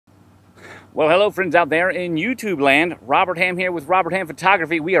Well, hello friends out there in YouTube land. Robert Ham here with Robert Ham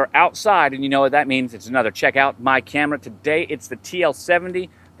Photography. We are outside, and you know what that means. It's another check out my camera. Today it's the TL70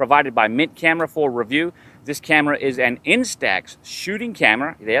 provided by Mint Camera for review. This camera is an Instax shooting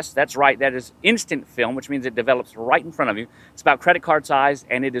camera. Yes, that's right. That is instant film, which means it develops right in front of you. It's about credit card size,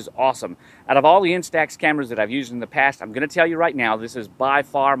 and it is awesome. Out of all the Instax cameras that I've used in the past, I'm going to tell you right now, this is by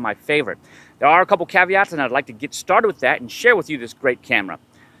far my favorite. There are a couple caveats, and I'd like to get started with that and share with you this great camera.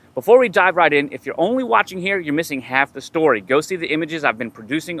 Before we dive right in, if you're only watching here, you're missing half the story. Go see the images. I've been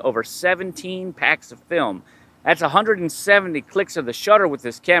producing over 17 packs of film. That's 170 clicks of the shutter with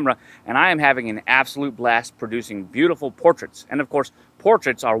this camera, and I am having an absolute blast producing beautiful portraits. And of course,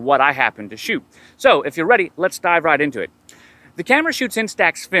 portraits are what I happen to shoot. So if you're ready, let's dive right into it. The camera shoots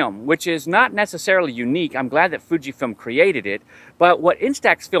Instax Film, which is not necessarily unique. I'm glad that FUJIFILM created it. But what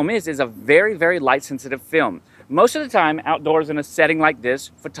Instax Film is a very, very light-sensitive film. Most of the time, outdoors in a setting like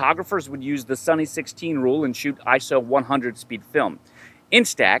this, photographers would use the Sunny 16 rule and shoot ISO 100 speed film.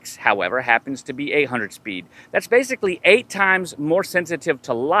 Instax, however, happens to be 800 speed. That's basically 8 times more sensitive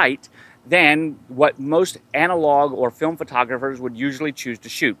to light than what most analog or film photographers would usually choose to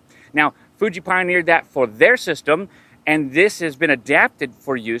shoot. Now, Fuji pioneered that for their system, and this has been adapted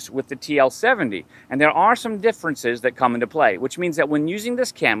for use with the TL70. And there are some differences that come into play, which means that when using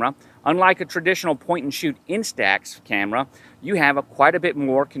this camera, unlike a traditional point-and-shoot Instax camera, you have quite a bit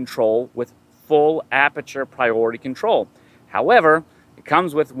more control with full aperture priority control. However, it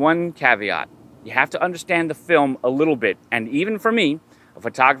comes with one caveat. You have to understand the film a little bit. And even for me, a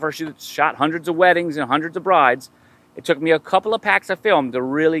photographer who shot hundreds of weddings and hundreds of brides, it took me a couple of packs of film to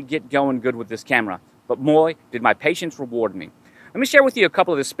really get going good with this camera. But boy, did my patience reward me. Let me share with you a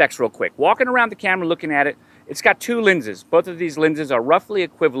couple of the specs real quick. Walking around the camera looking at it, it's got 2 lenses. Both of these lenses are roughly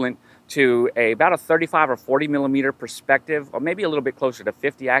equivalent to about a 35 or 40 millimeter perspective, or maybe a little bit closer to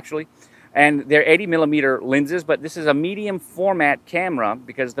 50 actually. And they're 80 millimeter lenses, but this is a medium format camera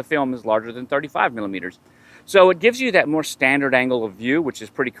because the film is larger than 35 millimeters. So it gives you that more standard angle of view, which is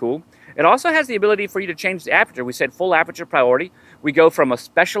pretty cool. It also has the ability for you to change the aperture. We said full aperture priority. We go from a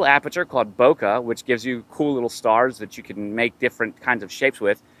special aperture called bokeh, which gives you cool little stars that you can make different kinds of shapes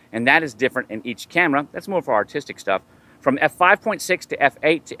with, and that is different in each camera. That's more for artistic stuff. From f5.6 to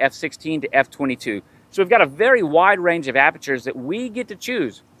f8 to f16 to f22. So we've got a very wide range of apertures that we get to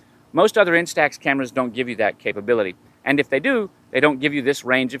choose. Most other Instax cameras don't give you that capability. And if they do, they don't give you this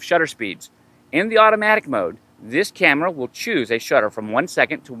range of shutter speeds. In the automatic mode, this camera will choose a shutter from 1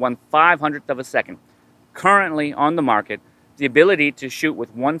 second to 1/500th of a second. Currently on the market, the ability to shoot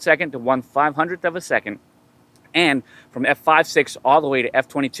with 1 second to 1/500th of a second and from f5.6 all the way to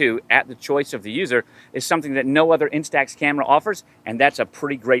f22 at the choice of the user is something that no other Instax camera offers, and that's a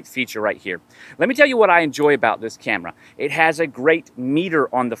pretty great feature right here. Let me tell you what I enjoy about this camera. It has a great meter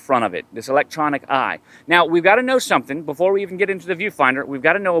on the front of it, this electronic eye. Now, we've got to know something before we even get into the viewfinder. We've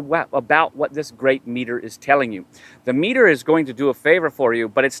got to know about what this great meter is telling you. The meter is going to do a favor for you,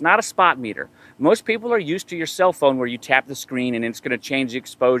 but it's not a spot meter. Most people are used to your cell phone where you tap the screen and it's going to change the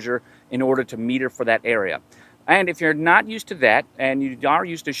exposure in order to meter for that area. And if you're not used to that, and you are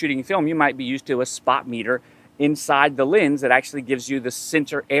used to shooting film, you might be used to a spot meter inside the lens that actually gives you the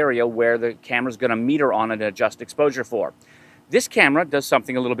center area where the camera's going to meter on and adjust exposure for. This camera does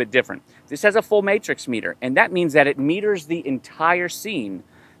something a little bit different. This has a full matrix meter, and that means that it meters the entire scene.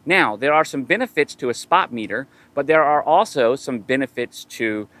 Now, there are some benefits to a spot meter, but there are also some benefits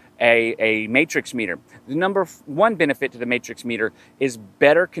to a matrix meter. The number one benefit to the matrix meter is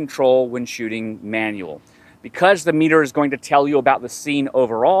better control when shooting manual, because the meter is going to tell you about the scene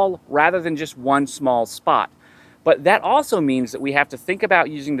overall rather than just one small spot. But that also means that we have to think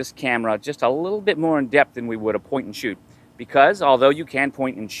about using this camera just a little bit more in depth than we would a point and shoot. Because although you can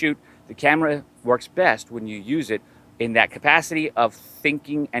point and shoot, the camera works best when you use it in that capacity of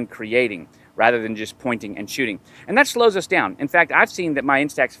thinking and creating rather than just pointing and shooting. And that slows us down. In fact, I've seen that my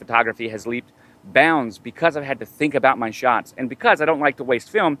Instax photography has leaped bounds because I've had to think about my shots. And because I don't like to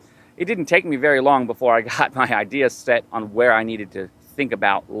waste film, it didn't take me very long before I got my ideas set on where I needed to think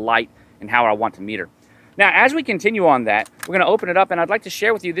about light and how I want to meter. Now, as we continue on that, we're going to open it up, and I'd like to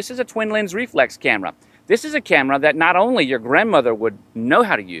share with you, this is a twin lens reflex camera. This is a camera that not only your grandmother would know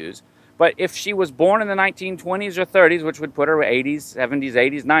how to use, but if she was born in the 1920s or 30s, which would put her 80s, 70s,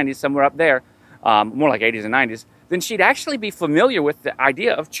 80s, 90s, somewhere up there, more like 80s and 90s, then she'd actually be familiar with the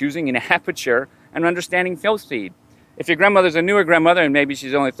idea of choosing an aperture and understanding film speed. If your grandmother's a newer grandmother and maybe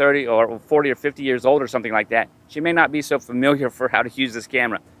she's only 30 or 40 or 50 years old or something like that, she may not be so familiar for how to use this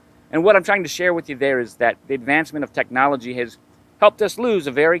camera. And what I'm trying to share with you there is that the advancement of technology has helped us lose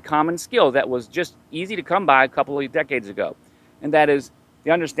a very common skill that was just easy to come by a couple of decades ago. And that is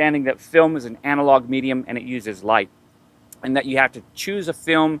the understanding that film is an analog medium and it uses light, and that you have to choose a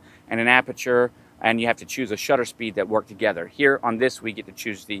film and an aperture, and you have to choose a shutter speed that work together. Here on this, we get to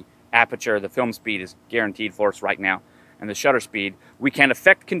choose the aperture. The film speed is guaranteed for us right now, and the shutter speed, we can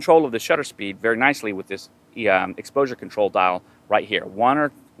affect control of the shutter speed very nicely with this exposure control dial right here.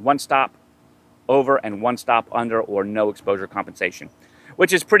 One stop over and one stop under, or no exposure compensation,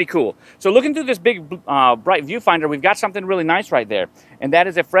 which is pretty cool. So looking through this big bright viewfinder, we've got something really nice right there, and that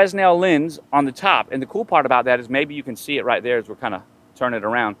is a Fresnel lens on the top. And the cool part about that is, maybe you can see it right there as we're kind of turning it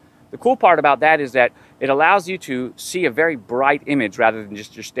around. The cool part about that is that it allows you to see a very bright image rather than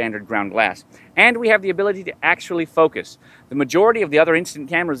just your standard ground glass. And we have the ability to actually focus. The majority of the other instant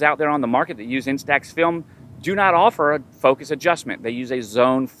cameras out there on the market that use Instax Film do not offer a focus adjustment. They use a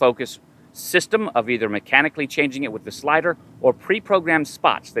zone focus system of either mechanically changing it with the slider or pre-programmed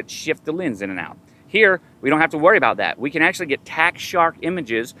spots that shift the lens in and out. Here, we don't have to worry about that. We can actually get tack sharp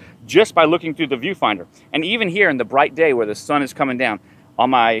images just by looking through the viewfinder. And even here in the bright day where the sun is coming down, on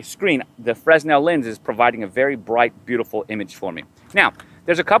my screen, the Fresnel lens is providing a very bright, beautiful image for me. Now,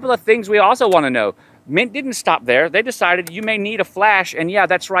 there's a couple of things we also want to know. Mint didn't stop there. They decided you may need a flash, and yeah,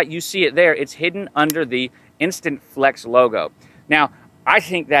 that's right, you see it there. It's hidden under the Instant Flex logo. Now, I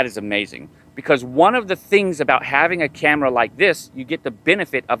think that is amazing, because one of the things about having a camera like this, you get the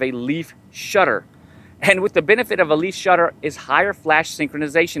benefit of a leaf shutter. And with the benefit of a leaf shutter is higher flash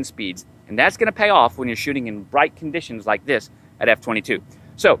synchronization speeds. And that's going to pay off when you're shooting in bright conditions like this at f/22.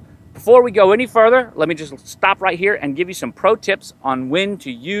 So before we go any further, let me just stop right here and give you some pro tips on when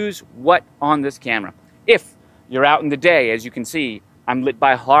to use what on this camera. If you're out in the day, as you can see, I'm lit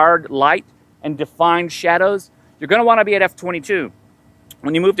by hard light and defined shadows, you're going to want to be at f/22.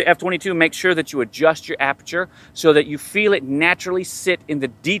 When you move to f/22, make sure that you adjust your aperture so that you feel it naturally sit in the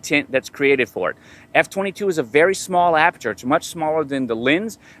detent that's created for it. f/22 is a very small aperture. It's much smaller than the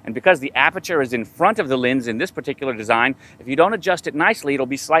lens, and because the aperture is in front of the lens in this particular design, if you don't adjust it nicely, it'll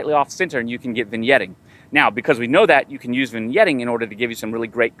be slightly off center and you can get vignetting. Now, because we know that, you can use vignetting in order to give you some really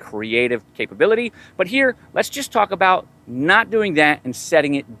great creative capability. But here, let's just talk about not doing that and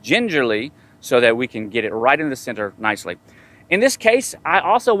setting it gingerly so that we can get it right in the center nicely. In this case, I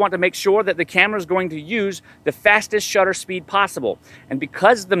also want to make sure that the camera is going to use the fastest shutter speed possible. And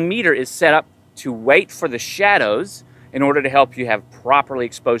because the meter is set up to wait for the shadows in order to help you have properly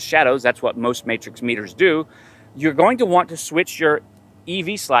exposed shadows, that's what most matrix meters do, you're going to want to switch your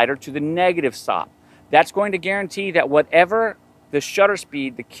EV slider to the negative stop. That's going to guarantee that whatever the shutter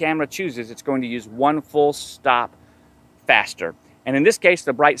speed the camera chooses, it's going to use one full stop faster. And in this case,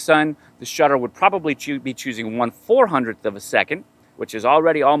 the bright sun, the shutter would probably be choosing 1/400th of a second, which is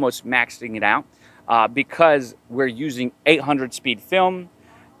already almost maxing it out, because we're using 800 speed film.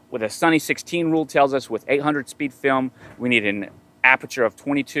 With a Sunny 16 rule tells us with 800 speed film, we need an aperture of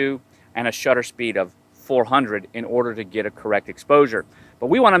 22 and a shutter speed of 400 in order to get a correct exposure. But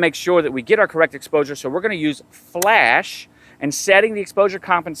we want to make sure that we get our correct exposure, so we're going to use flash, and setting the exposure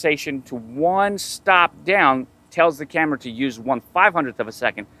compensation to one stop down tells the camera to use 1/500th of a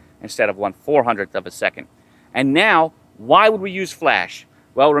second instead of 1/400th of a second. And now, why would we use flash?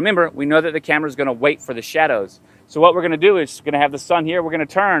 Well, remember, we know that the camera is going to wait for the shadows. So what we're going to do is going to have the sun here. We're going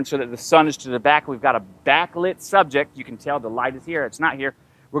to turn so that the sun is to the back. We've got a backlit subject. You can tell the light is here. It's not here.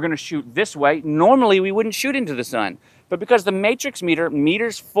 We're going to shoot this way. Normally, we wouldn't shoot into the sun. But because the matrix meter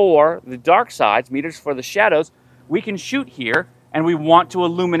meters for the dark sides, meters for the shadows, we can shoot here, and we want to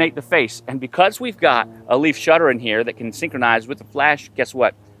illuminate the face. And because we've got a leaf shutter in here that can synchronize with the flash, guess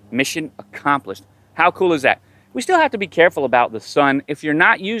what? Mission accomplished. How cool is that? We still have to be careful about the sun. If you're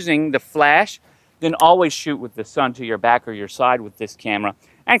not using the flash, then always shoot with the sun to your back or your side with this camera,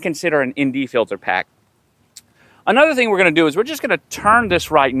 and consider an ND filter pack. Another thing we're going to do is we're just going to turn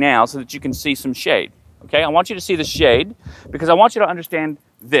this right now so that you can see some shade. Okay, I want you to see the shade because I want you to understand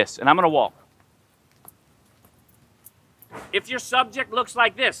this, and I'm going to walk. If your subject looks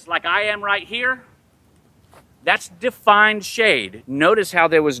like this, like I am right here, that's defined shade. Notice how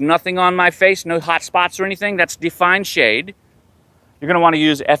there was nothing on my face, no hot spots or anything. That's defined shade. You're going to want to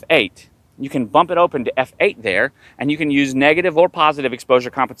use f8. You can bump it open to f8 there, and you can use negative or positive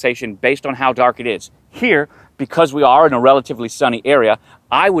exposure compensation based on how dark it is. Here, because we are in a relatively sunny area,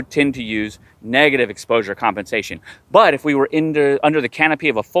 I would tend to use negative exposure compensation. But if we were under the canopy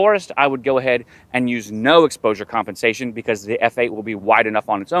of a forest, I would go ahead and use no exposure compensation because the f8 will be wide enough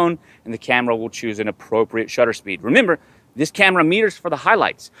on its own and the camera will choose an appropriate shutter speed. Remember, this camera meters for the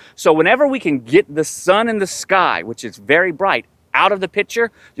highlights. So whenever we can get the sun in the sky, which is very bright, out of the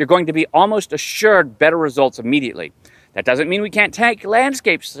picture, you're going to be almost assured better results immediately. That doesn't mean we can't take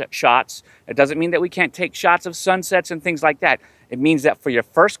landscape shots. It doesn't mean that we can't take shots of sunsets and things like that. It means that for your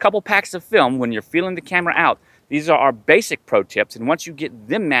first couple packs of film, when you're feeling the camera out, these are our basic pro tips, and once you get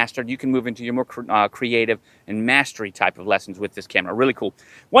them mastered, you can move into your more creative and mastery type of lessons with this camera. Really cool.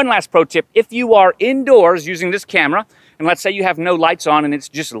 One last pro tip, if you are indoors using this camera, and let's say you have no lights on and it's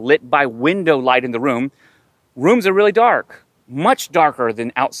just lit by window light in the room, rooms are really dark, much darker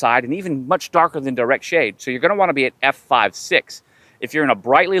than outside and even much darker than direct shade. So you're gonna wanna be at f5.6. If you're in a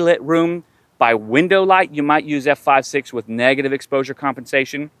brightly lit room by window light, you might use f5.6 with negative exposure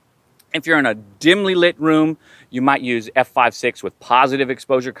compensation. If you're in a dimly lit room, you might use f5.6 with positive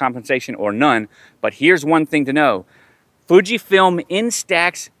exposure compensation or none. But here's one thing to know. FUJIFILM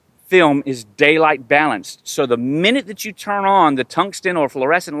Instax film is daylight balanced. So the minute that you turn on the tungsten or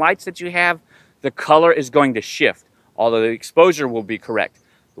fluorescent lights that you have, the color is going to shift, although the exposure will be correct.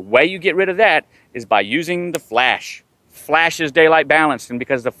 The way you get rid of that is by using the flash. Flash is daylight balanced, and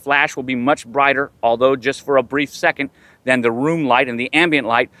because the flash will be much brighter, although just for a brief second, than the room light and the ambient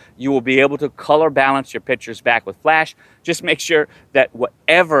light, you will be able to color balance your pictures back with flash. Just make sure that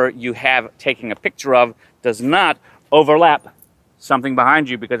whatever you have taking a picture of does not overlap something behind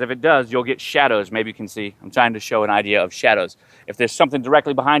you, because if it does, you'll get shadows. Maybe you can see, I'm trying to show an idea of shadows. If there's something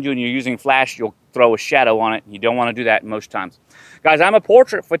directly behind you and you're using flash, you'll throw a shadow on it. You don't want to do that most times. Guys, I'm a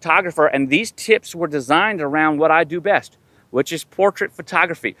portrait photographer, and these tips were designed around what I do best, which is portrait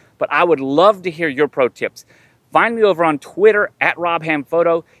photography. But I would love to hear your pro tips. Find me over on Twitter at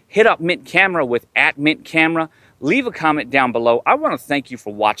RobHamPhoto. Hit up Mint Camera with @MintCamera. Leave a comment down below. I want to thank you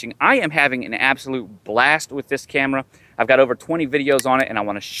for watching. I am having an absolute blast with this camera. I've got over 20 videos on it, and I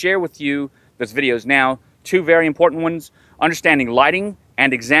want to share with you those videos now. Two very important ones: understanding lighting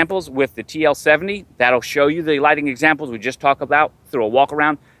and examples with the TL70. That'll show you the lighting examples we just talked about through a walk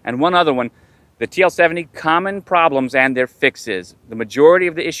around. And one other one, the TL70 common problems and their fixes. The majority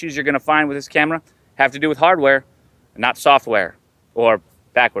of the issues you're going to find with this camera have to do with hardware, not software, or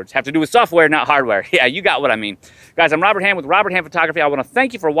backwards. Have to do with software, not hardware. Yeah, you got what I mean. Guys, I'm Robert Ham with Robert Ham Photography. I want to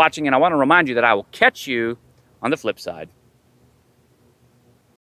thank you for watching, and I want to remind you that I will catch you on the flip side.